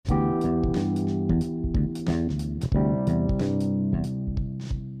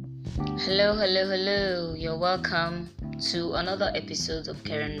Hello. You're welcome to another episode of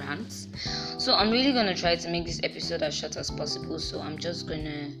Keren Rants. So I'm really gonna try to make this episode as short as possible. So I'm just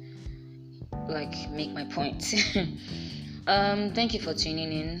gonna make my point. Thank you for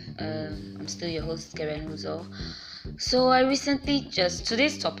tuning in. I'm still your host, Keren Rants. So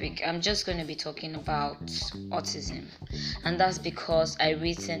today's topic, I'm just going to be talking about autism, and that's because I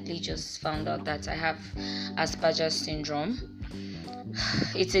recently just found out that I have Asperger's syndrome.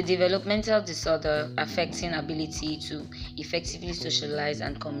 It's a developmental disorder affecting ability to effectively socialize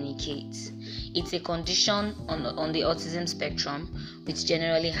and communicate. It's a condition on the autism spectrum with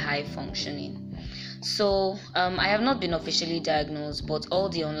generally high functioning. So I have not been officially diagnosed, but all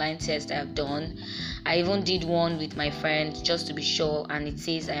the online tests I have done, I even did one with my friend just to be sure, and it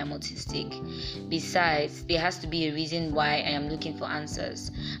says I am autistic. Besides, there has to be a reason why I am looking for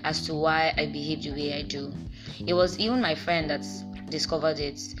answers as to why I behave the way I do. It was even my friend that discovered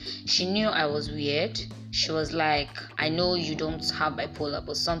it. She knew I was weird. She was like, I know you don't have bipolar,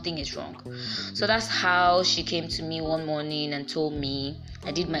 but something is wrong. So that's how she came to me one morning and told me.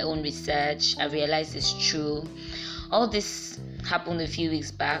 I did my own research. I realized it's true. All this happened a few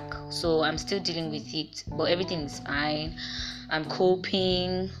weeks back, so I'm still dealing with it, but everything is fine. I'm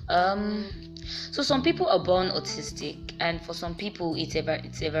coping. So some people are born autistic, and for some people it's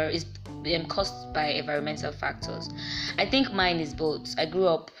caused by environmental factors. I think mine is both. I grew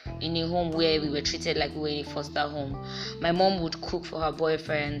up in a home where we were treated like we were in a foster home. My mom would cook for her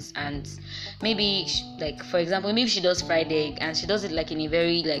boyfriends, and maybe for example, maybe she does fried egg, and she does it in a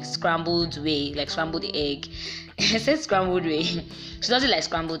very scrambled way, like scrambled egg. I said scrambled way. She does it like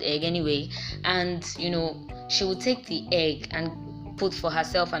scrambled egg anyway, and she would take the egg and put for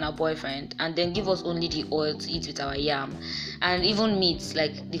herself and her boyfriend, and then give us only the oil to eat with our yam. And even meat,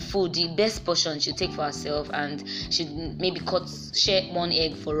 the food, the best portion she'd take for herself, and she'd maybe share one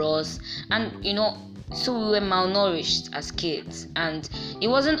egg for us. And so we were malnourished as kids, and it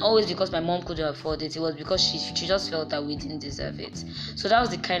wasn't always because my mom couldn't afford it. It was because she just felt that we didn't deserve it. So that was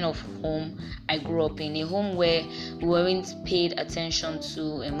the kind of home I grew up in, a home where we weren't paid attention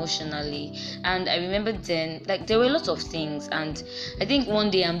to emotionally. And I remember then, there were a lot of things, and I think one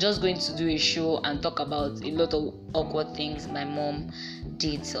day I'm just going to do a show and talk about a lot of awkward things my mom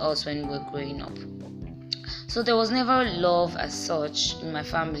did to us when we were growing up. So there was never love as such in my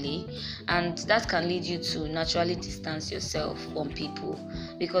family, and that can lead you to naturally distance yourself from people,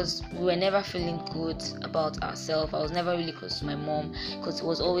 because we were never feeling good about ourselves. I was never really close to my mom because it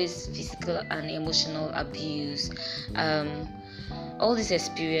was always physical and emotional abuse. All these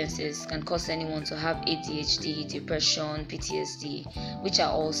experiences can cause anyone to have ADHD, depression, PTSD, which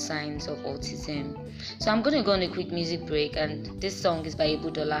are all signs of autism. So I'm going to go on a quick music break, and this song is by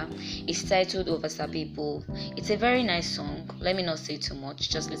Ibudola. It's titled Over People. It's a very nice song. Let me not say too much.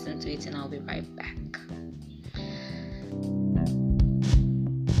 Just listen to it and I'll be right back.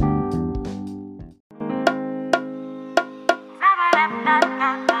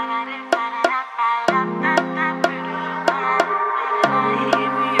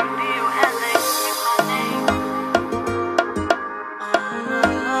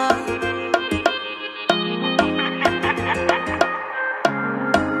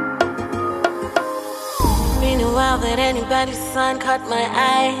 That anybody's son caught my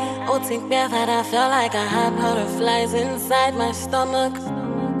eye. Oh, think me that I felt like I had butterflies inside my stomach.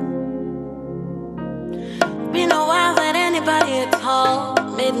 Been a while that anybody at all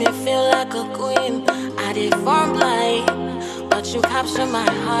made me feel like a queen. I did form blind, but you capture my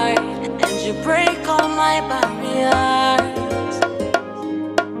heart and you break all my barriers.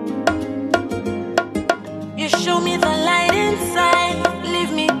 You show me the light inside,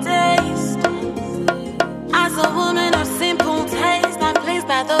 leave me dazed. As a woman of simple taste, I'm pleased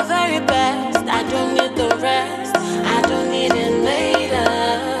by the very best. I don't need the rest, I don't need it later.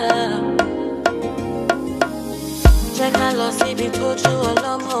 Check my loss, if he told you a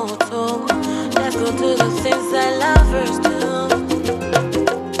long moto. Let's go do the things that lovers do.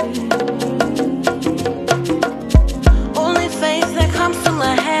 Only face that comes to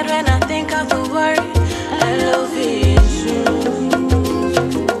my head when I think of the word I love you.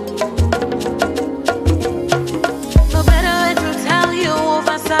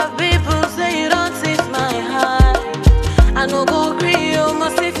 People say you don't taste my heart. I no go agree, you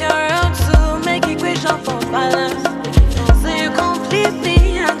must if you're out to make equation for balance. So you complete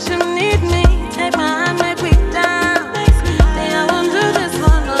me and you need me. Take my hand, make me dance.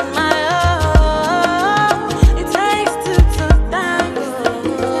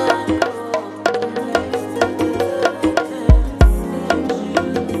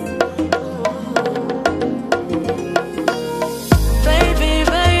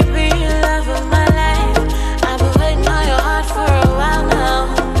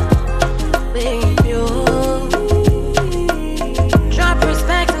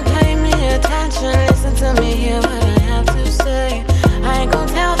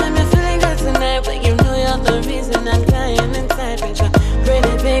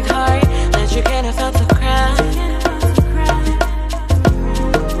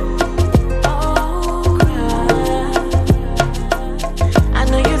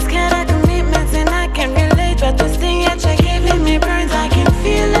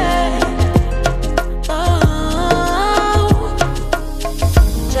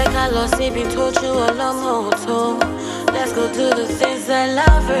 like I lost it, been told you a long moto. Let's go do the things that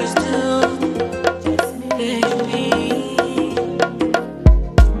lovers do, baby.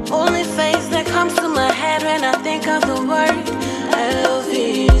 Only face that comes to my head when I think of the word I love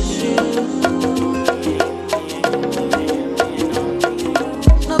is you.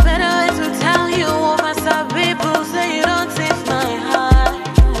 No better way to tell you what my side people say you don't taste my heart.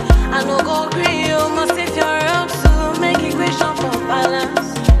 I no go agree, you must if you're around to make equation for balance.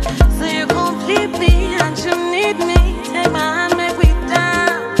 So you complete me and you need me. Take my hand, make we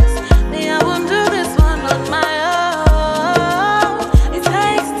dance. Me, I won't do this one on my own. It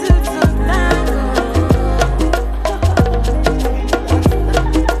takes two to tango.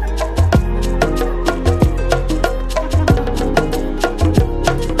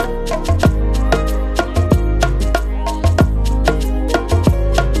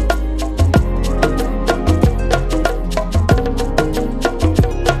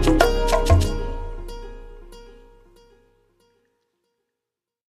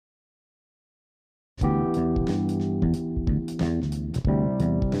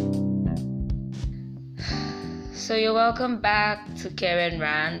 So you're welcome back to Keren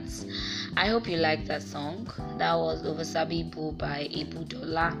Rants. I hope you liked that song. That was Oversabi Boo by Ebu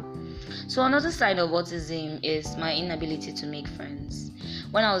Dola. So another side of autism is my inability to make friends.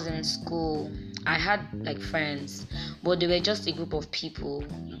 When I was in school, I had like friends, but they were just a group of people.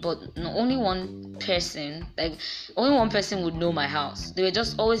 But no, only one person would know my house. They were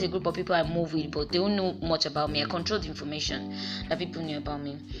just always a group of people I move with, but they don't know much about me. I controlled the information that people knew about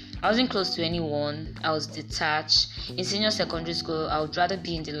me. I wasn't close to anyone. I was detached. In senior secondary school, I would rather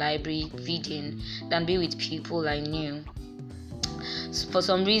be in the library reading than be with people I knew. So for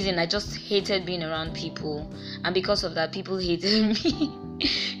some reason, I just hated being around people, and because of that, people hated me.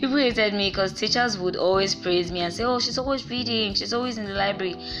 People hated me because teachers would always praise me and say, "Oh, she's always reading, she's always in the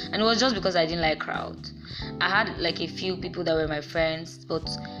library," and it was just because I didn't like crowd. I had like a few people that were my friends, but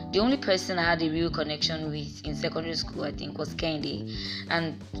the only person I had a real connection with in secondary school, I think, was Candy,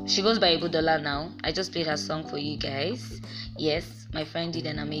 and she goes by Ibudola now. I just played her song for you guys. Yes, my friend did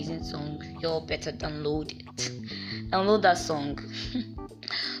an amazing song. Y'all better download it. Download that song.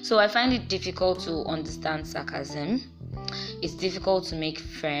 So I find it difficult to understand sarcasm. It's difficult to make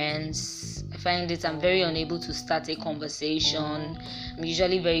friends. I find I'm very unable to start a conversation. I'm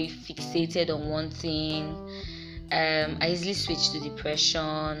usually very fixated on one thing. I easily switch to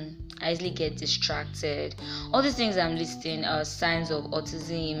depression. I easily get distracted. All these things I'm listing are signs of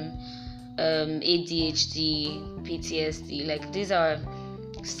autism, ADHD, PTSD. Like, these are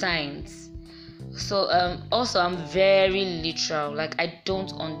signs. So also I'm very literal. Like, I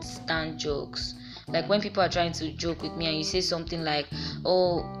don't understand jokes. Like, when people are trying to joke with me and you say something like,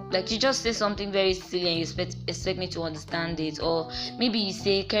 oh, like you just say something very silly and you expect me to understand it. Or maybe you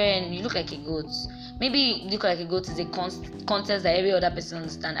say, Karen, you look like a goat. Maybe look like a goat is a context that every other person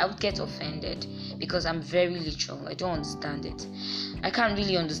understands. I would get offended because I'm very literal. I don't understand it. I can't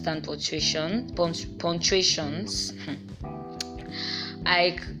really understand punctuations.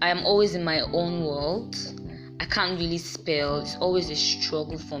 I'm always in my own world. I can't really spell. It's always a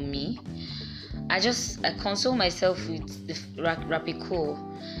struggle for me. I console myself with the Rapiko.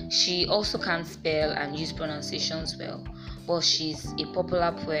 She also can't spell and use pronunciations well, but she's a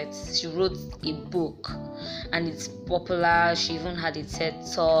popular poet. She wrote a book and it's popular. She even had a TED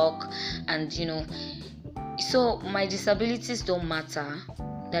talk, and so my disabilities don't matter.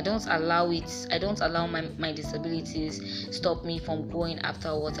 I don't allow my disabilities stop me from going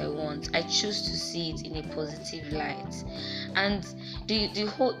after what I want. I choose to see it in a positive light. And the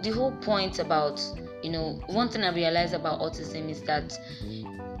whole point about, one thing I realized about autism is that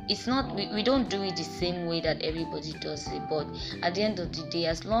it's not, we don't do it the same way that everybody does it, but at the end of the day,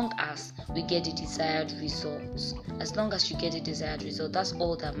 as long as we get the desired results, that's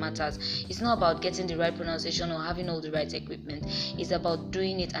all that matters. It's not about getting the right pronunciation or having all the right equipment. It's about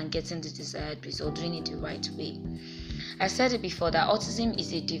doing it and getting the desired result, doing it the right way. I said it before that autism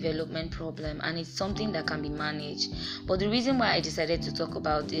is a development problem and it's something that can be managed. But the reason why I decided to talk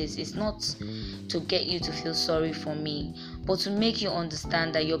about this is not to get you to feel sorry for me, but to make you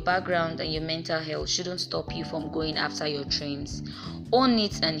understand that your background and your mental health shouldn't stop you from going after your dreams. Own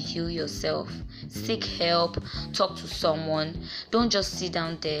it and heal yourself. Seek help, talk to someone. Don't just sit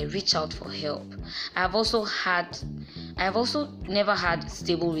down there, reach out for help. I have also never had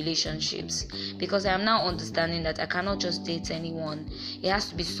stable relationships because I am now understanding that I cannot just date anyone. It has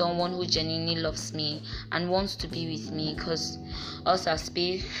to be someone who genuinely loves me and wants to be with me, because us as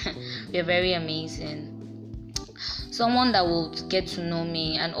people, we are very amazing. So someone that will get to know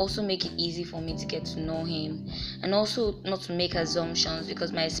me and also make it easy for me to get to know him, and also not to make assumptions,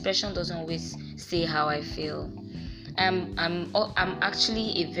 because my expression doesn't always say how I feel. I'm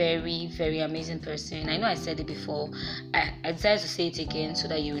actually a very, very amazing person. I know I said it before. I decided to say it again so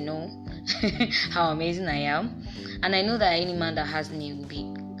that you know how amazing I am. And I know that any man that has me will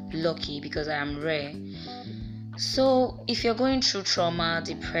be lucky because I am rare. So if you're going through trauma,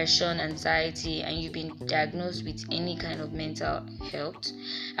 depression, anxiety, and you've been diagnosed with any kind of mental health,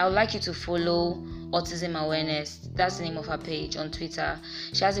 I would like you to follow Autism Awareness. That's the name of her page on Twitter.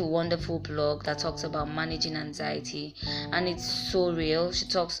 She has a wonderful blog that talks about managing anxiety, and it's so real. She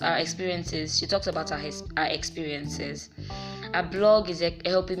talks our experiences. She talks about our experiences. Her blog is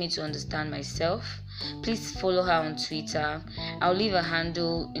helping me to understand myself. Please follow her on Twitter. I'll leave a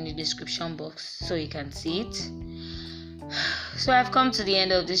handle in the description box so you can see it. So I've come to the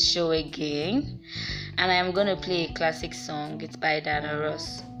end of this show again, and I am going to play a classic song. It's by Diana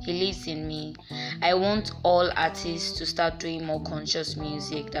Ross. He lives in me. I want all artists to start doing more conscious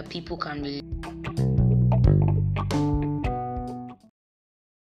music that people can relate.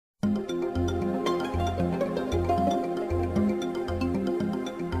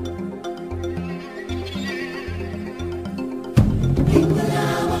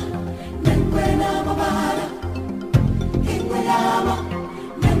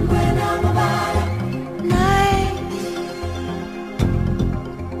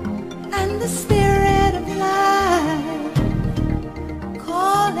 The spirit of life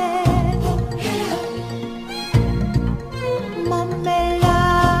calling, Mamela,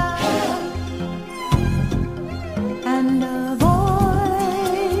 and a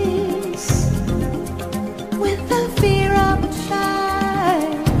voice with the fear of a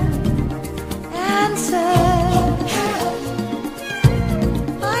child answer.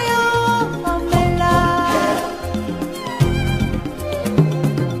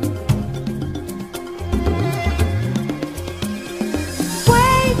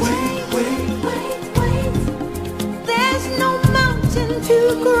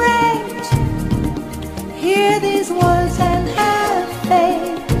 Too great. Hear these words and have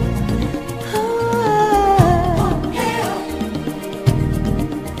faith. Oh,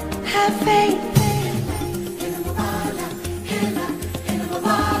 have faith.